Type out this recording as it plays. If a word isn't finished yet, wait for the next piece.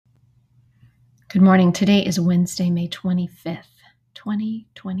Good morning. Today is Wednesday, May 25th,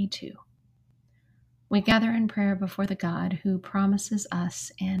 2022. We gather in prayer before the God who promises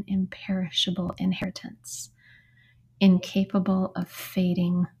us an imperishable inheritance, incapable of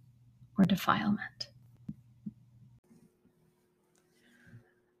fading or defilement.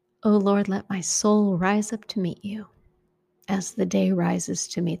 O Lord, let my soul rise up to meet you as the day rises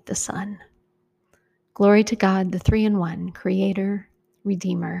to meet the sun. Glory to God, the three-in-one, Creator,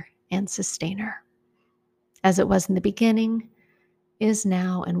 Redeemer, and Sustainer, as it was in the beginning, is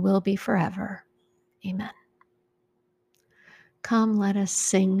now, and will be forever. Amen. Come, let us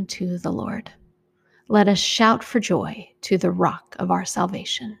sing to the Lord. Let us shout for joy to the rock of our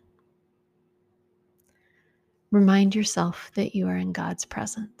salvation. Remind yourself that you are in God's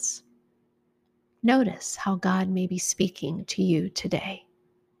presence. Notice how God may be speaking to you today.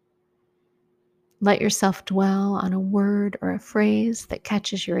 Let yourself dwell on a word or a phrase that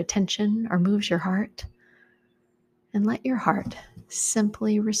catches your attention or moves your heart, and let your heart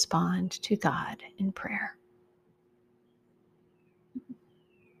simply respond to God in prayer.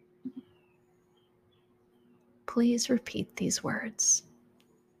 Please repeat these words.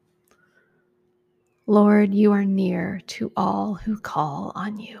 Lord, you are near to all who call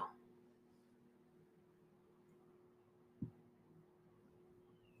on you.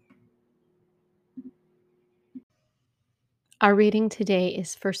 Our reading today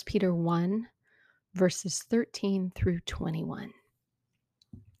is 1 Peter 1, verses 13 through 21.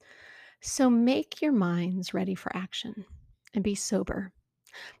 So make your minds ready for action and be sober.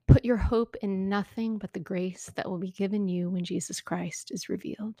 Put your hope in nothing but the grace that will be given you when Jesus Christ is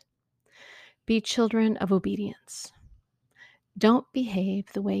revealed. Be children of obedience. Don't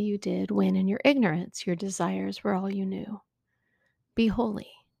behave the way you did when in your ignorance your desires were all you knew. Be holy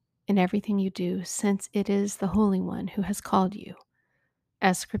in everything you do, since it is the Holy One who has called you.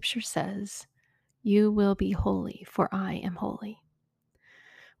 As Scripture says, you will be holy, for I am holy.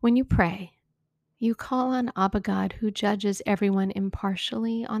 When you pray, you call on Abba God, who judges everyone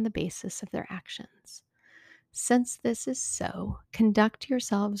impartially on the basis of their actions. Since this is so, conduct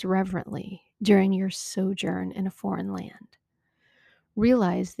yourselves reverently during your sojourn in a foreign land.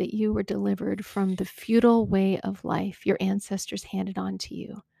 Realize that you were delivered from the feudal way of life your ancestors handed on to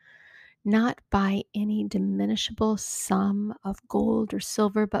you, not by any diminishable sum of gold or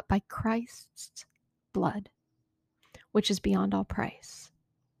silver, but by Christ's blood, which is beyond all price.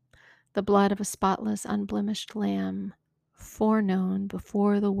 The blood of a spotless, unblemished lamb, foreknown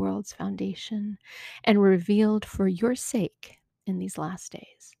before the world's foundation and revealed for your sake in these last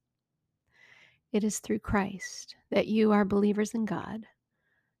days. It is through Christ that you are believers in God,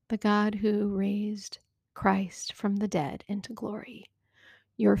 the God who raised Christ from the dead into glory.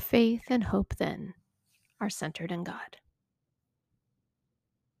 Your faith and hope, then, are centered in God.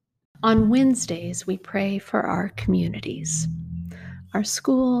 On Wednesdays, we pray for our communities, our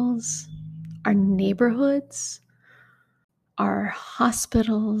schools, our neighborhoods, our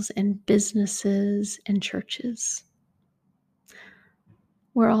hospitals and businesses and churches.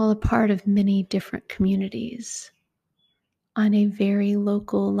 We're all a part of many different communities on a very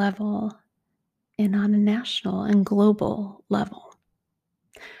local level and on a national and global level.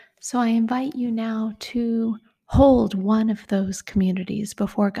 So I invite you now to hold one of those communities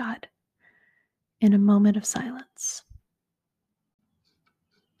before God in a moment of silence.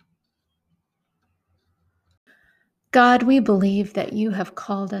 God, we believe that you have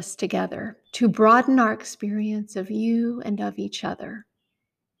called us together to broaden our experience of you and of each other.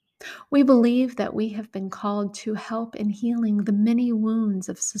 We believe that we have been called to help in healing the many wounds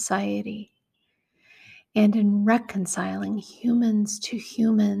of society and in reconciling humans to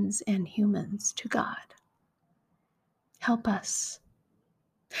humans and humans to God. Help us,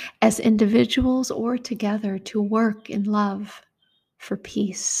 as individuals or together, to work in love for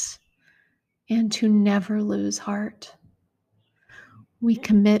peace and to never lose heart. We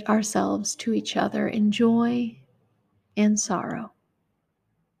commit ourselves to each other in joy and sorrow.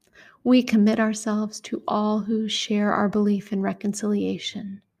 We commit ourselves to all who share our belief in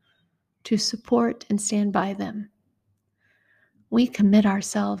reconciliation, to support and stand by them. We commit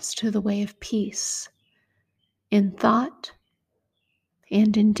ourselves to the way of peace in thought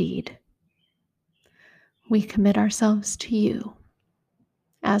and in deed. We commit ourselves to you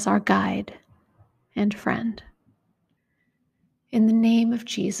as our guide and friend. In the name of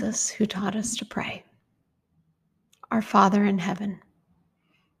Jesus, who taught us to pray, our Father in heaven,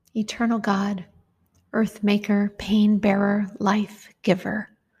 eternal God, earth maker, pain bearer, life giver,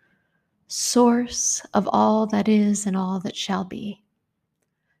 source of all that is and all that shall be,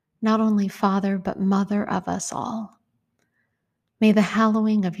 not only Father, but Mother of us all. May the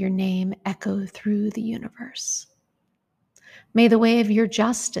hallowing of your name echo through the universe. May the way of your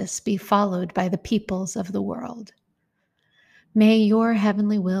justice be followed by the peoples of the world. May your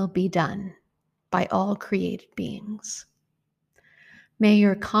heavenly will be done by all created beings. May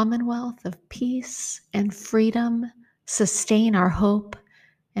your commonwealth of peace and freedom sustain our hope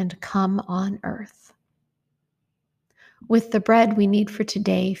and come on earth. With the bread we need for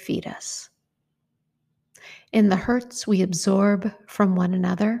today, feed us. In the hurts we absorb from one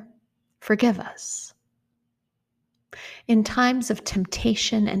another, forgive us. In times of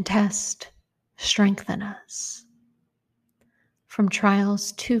temptation and test, strengthen us. From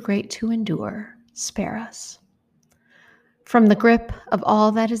trials too great to endure, spare us. From the grip of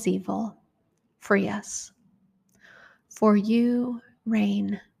all that is evil, free us. For you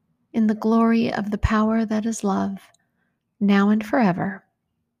reign in the glory of the power that is love, now and forever.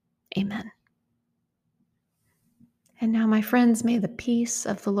 Amen. And now, my friends, may the peace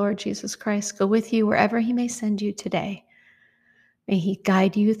of the Lord Jesus Christ go with you wherever he may send you today. May he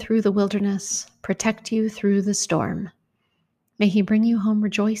guide you through the wilderness, protect you through the storm. May he bring you home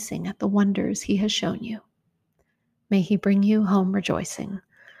rejoicing at the wonders he has shown you. May he bring you home rejoicing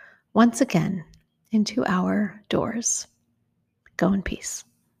once again into our doors. Go in peace.